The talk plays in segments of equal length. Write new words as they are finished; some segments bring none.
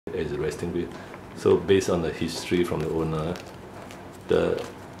as a resting breed. So based on the history from the owner, the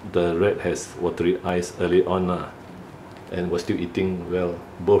rat has watery eyes early on and was still eating well.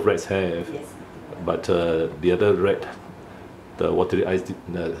 Both rats have, yes. But the other rat, the watery eyes,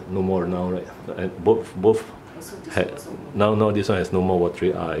 no more now, right? And both had, now this one has no more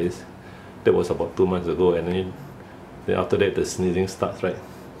watery eyes. That was about 2 months ago, and then after that the sneezing starts, right?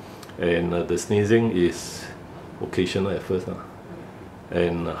 And the sneezing is occasional at first.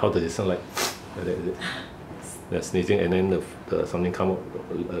 And how does it sound like? Like that, is it? They're sneezing, and then something come out,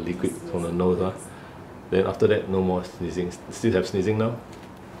 liquid from the nose. Then after that, no more sneezing. Still have sneezing now?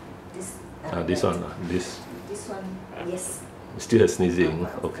 This one. This one, yes. Still has sneezing,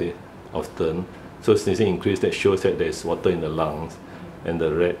 okay, often. So sneezing increased, that shows that there's water in the lungs, and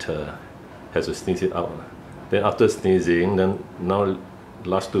the rat has to sneeze it out. Then after sneezing, then now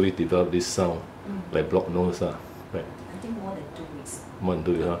last 2 weeks developed this sound, like blocked nose. Right? I think more than 2 weeks. More than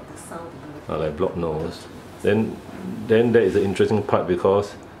 2 weeks, The sound. Like blocked nose. Then that is the interesting part,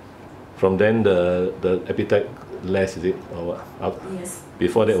 because from then the appetite less, is it, or what? Yes.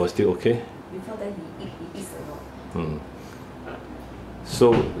 Before that was still okay. Before that he eats a lot.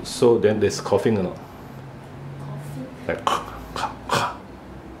 So then there's coughing or not? Coughing? Like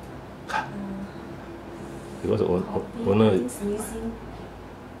because the owner. Sneezing.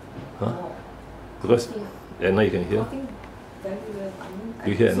 Huh? Because at night you can hear. Coughing very well.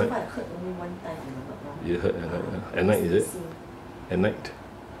 You hear at night? I heard only one time. You heard at night? At night, is it? At night.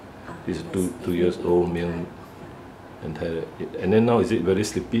 This is 2 years old male, and then now is it very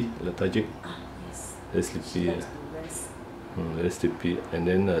sleepy, lethargic? Yes. Very sleepy. Very sleepy. And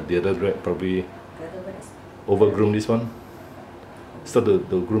then the other rat probably overgroom this one. Start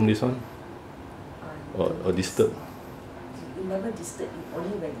to groom this one, or disturb. He never disturb him.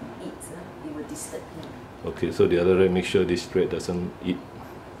 Only when he eats, he will disturb him. Okay, so the other rat make sure this rat doesn't eat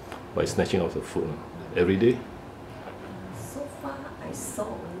by snatching off the food every day. So far, I saw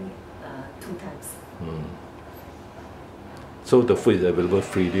only 2 times. So the food is available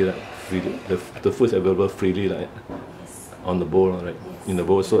freely, right? The food is available freely, right? Yes. On the bowl, right? Yes. In the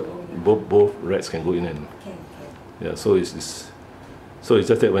bowl, so both rats can go in and. Can. Yeah, so it's just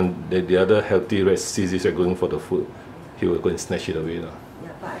that when the other healthy rat sees this rat going for the food, he will go and snatch it away. Yeah,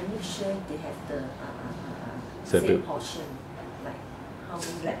 but I make sure they have the Separate. same portion. Like how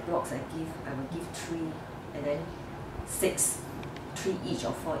many black blocks I will give 3, and then 6, 3 each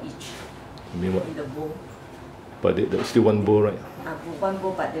or 4 each. You mean what? In the bowl. But there's still one bowl, right? One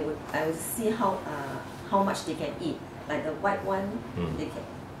bowl, but I will see how much they can eat. Like the white one, they can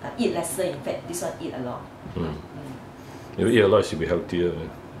eat lesser. In fact, this one eat a lot. If you eat a lot, it should be healthier. Right?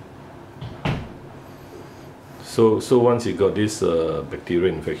 So once he got this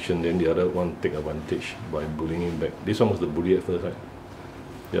bacterial infection, then the other one take advantage by bullying him back. This one was the bully at first, right?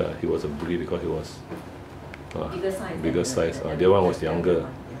 Yeah, he was a bully because he was bigger size. The other one was younger.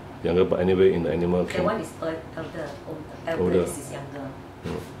 Younger, but anyway, in the animal kingdom. That one is older. This is younger.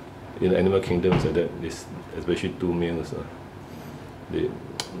 In the animal kingdom, so that is especially 2 males. They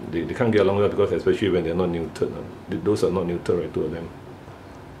can't get along well, because especially when they're not neutered. Those are not neutered, right? 2 of them.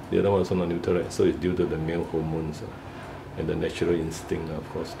 The other one also not neutered, right? So it's due to the male hormones and the natural instinct, of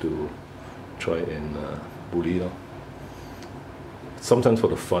course, to try and bully. Sometimes for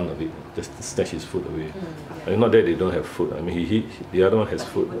the fun of it, just to snatch his food away. And not that they don't have food. I mean, the other one has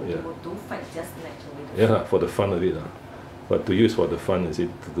food. Don't fight, just snatch away. Yeah, for the fun of it. But to use for the fun, is it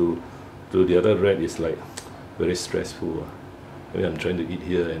to the other rat is like very stressful. I mean, I'm trying to eat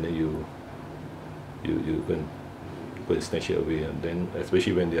here, and then you go and snatch it away, and then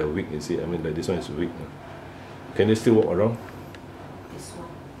especially when they are weak, you see. I mean, like this one is weak. Can they still walk around? This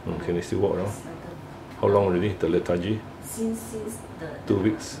one. Can they still walk around? How long already? The lethargy? Since the 2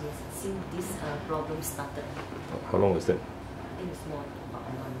 weeks. Yes, since this problem started. How long was that? I think it's more about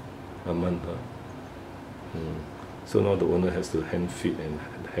a month. A month. So now the owner has to hand feed and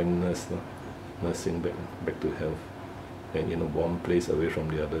hand nurse, nursing back to health, and in a warm place away from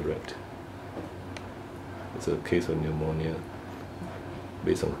the other rat. It's a case of pneumonia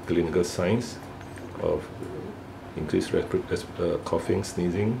based on clinical signs of increased coughing,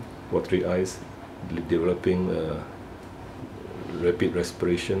 sneezing, watery eyes, developing rapid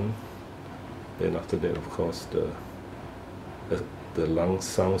respiration. Then after that, of course, the lung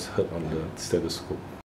sounds heard on the stethoscope.